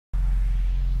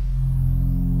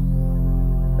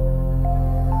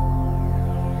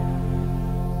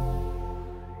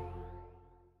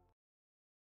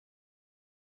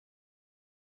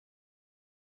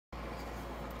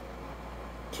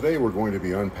Today we're going to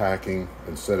be unpacking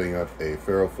and setting up a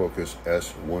FARO Focus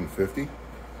S150.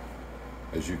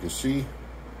 As you can see,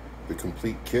 the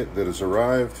complete kit that has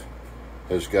arrived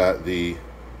has got the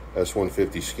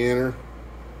S150 scanner,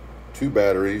 2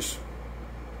 batteries,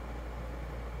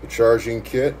 the charging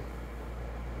kit,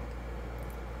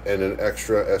 and an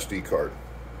extra SD card.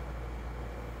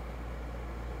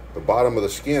 The bottom of the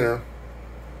scanner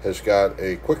has got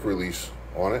a quick release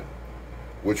on it,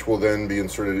 which will then be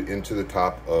inserted into the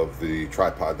top of the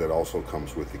tripod that also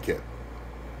comes with the kit.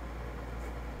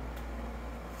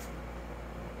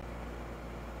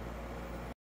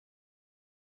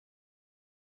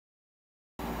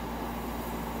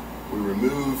 We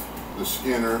remove the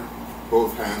scanner,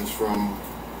 both hands, from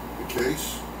the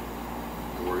case,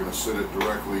 and we're going to sit it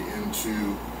directly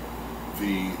into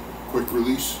the quick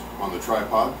release on the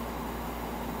tripod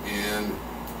and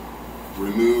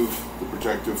remove the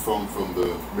protective foam from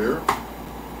the mirror.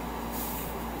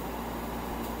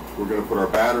 We're going to put our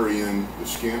battery in the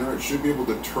scanner. It should be able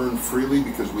to turn freely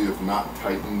because we have not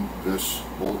tightened this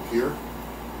bolt here.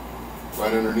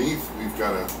 Right underneath, we've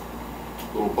got a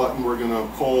little button we're going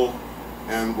to pull,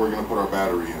 and we're going to put our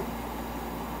battery in.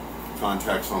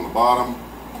 Contacts on the bottom.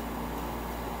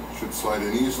 Should slide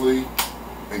in easily,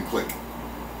 and click.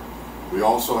 We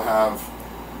also have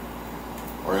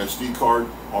our SD card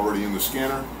already in the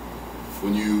scanner.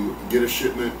 When you get a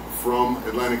shipment from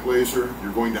Atlantic Laser,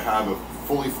 you're going to have a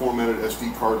fully formatted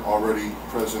SD card already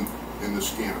present in the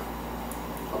scanner.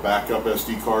 A backup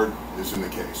SD card is in the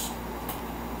case.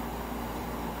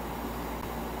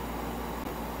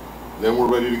 Then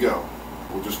we're ready to go.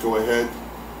 We'll just go ahead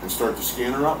and start the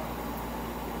scanner up,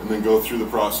 and then go through the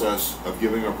process of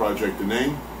giving our project a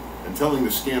name and telling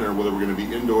the scanner whether we're going to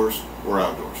be indoors or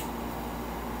outdoors.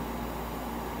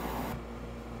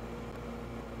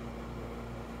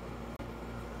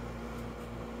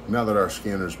 Now that our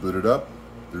scanner is booted up,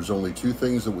 there's only 2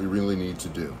 things that we really need to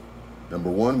do. Number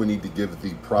 1, we need to give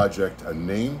the project a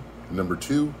name. And number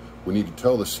 2, we need to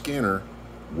tell the scanner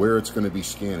where it's going to be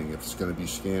scanning. If it's going to be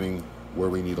scanning where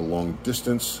we need a long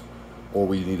distance or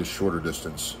we need a shorter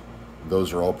distance.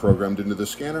 Those are all programmed into the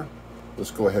scanner.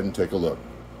 Let's go ahead and take a look.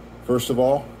 First of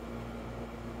all,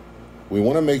 we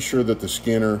want to make sure that the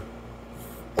scanner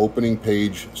opening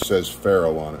page says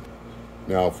FARO on it.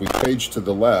 Now, if we page to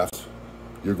the left,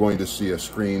 you're going to see a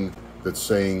screen that's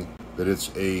saying that it's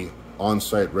a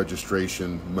on-site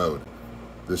registration mode.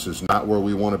 This is not where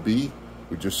we want to be.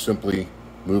 We just simply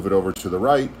move it over to the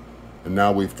right, and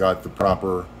now we've got the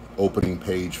proper opening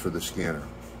page for the scanner.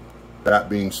 That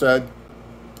being said,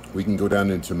 we can go down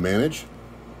into Manage.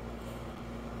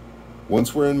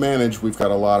 Once we're in Manage, we've got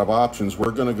a lot of options.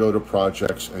 We're going to go to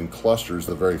Projects and Clusters,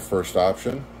 the very first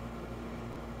option.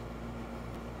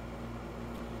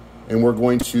 And we're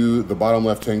going to the bottom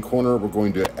left-hand corner, we're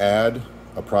going to add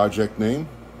a project name.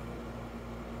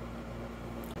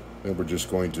 And we're just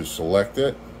going to select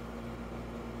it.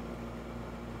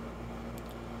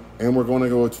 And we're going to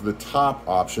go to the top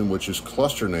option, which is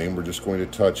cluster name. We're just going to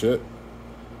touch it.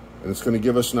 And it's going to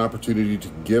give us an opportunity to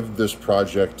give this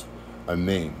project a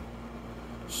name.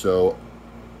 So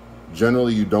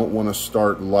generally you don't want to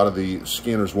start, a lot of the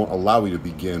scanners won't allow you to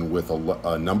begin with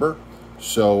a number.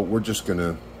 So we're just going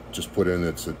to put in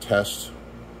it's a test.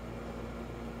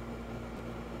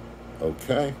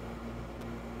 Okay.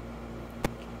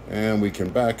 And we can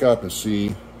back up and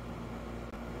see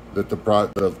that the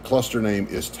cluster name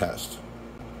is test.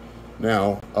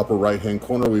 Now, upper right hand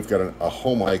corner, we've got a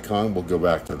home icon. We'll go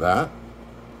back to that.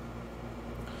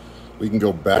 We can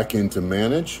go back into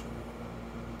Manage.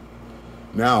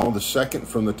 Now, the second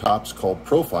from the top is called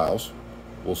Profiles.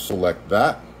 We'll select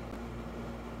that.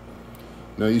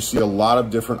 Now you see a lot of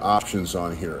different options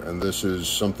on here, and this is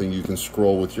something you can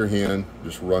scroll with your hand,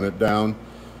 just run it down.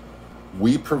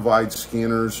 We provide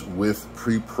scanners with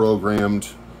pre-programmed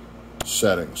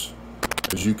settings.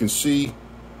 As you can see,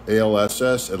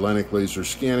 ALSS, Atlantic Laser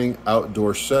Scanning,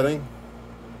 outdoor setting,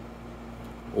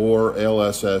 or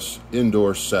ALSS,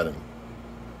 indoor setting.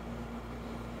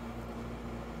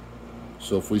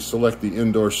 So if we select the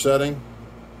indoor setting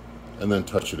and then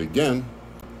touch it again,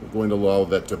 we're going to allow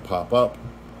that to pop up,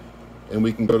 and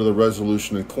we can go to the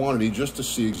resolution and quantity just to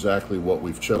see exactly what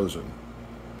we've chosen.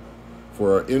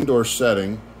 For our indoor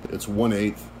setting, it's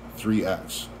 1/8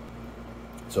 3x.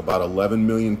 It's about 11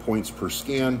 million points per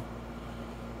scan.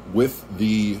 With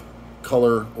the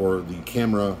color or the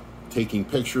camera taking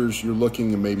pictures, you're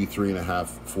looking at maybe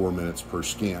 3.5 to 4 minutes per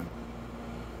scan.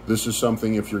 This is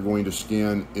something if you're going to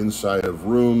scan inside of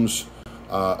rooms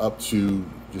up to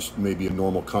just maybe a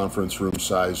normal conference room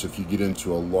size. If you get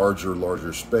into a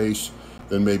larger space,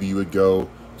 then maybe you would go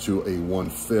to a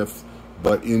 1/5.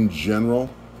 but in general,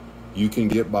 you can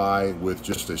get by with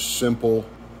just a simple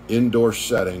indoor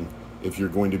setting if you're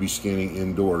going to be scanning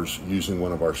indoors using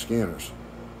one of our scanners.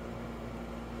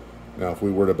 Now, if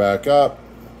we were to back up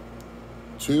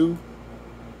to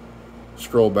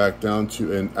scroll back down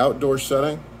to an outdoor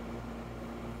setting,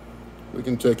 we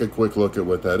can take a quick look at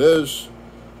what that is.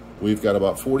 We've got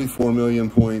about 44 million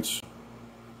points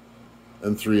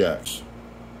and 3x.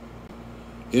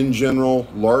 In general,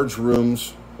 large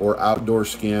rooms or outdoor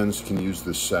scans can use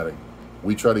this setting.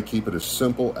 We try to keep it as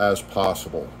simple as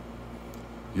possible.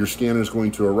 Your scanner is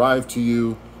going to arrive to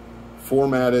you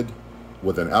formatted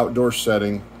with an outdoor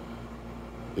setting.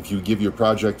 If you give your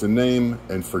project a name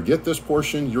and forget this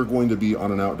portion, you're going to be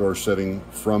on an outdoor setting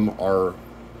from our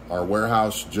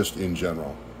warehouse just in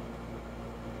general.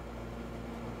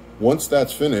 Once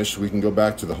that's finished, we can go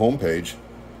back to the home page.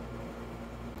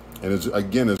 And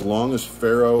again, as long as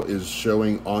FARO is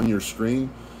showing on your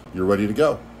screen, you're ready to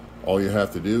go. All you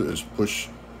have to do is push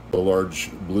the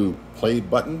large blue play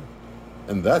button,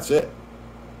 and that's it.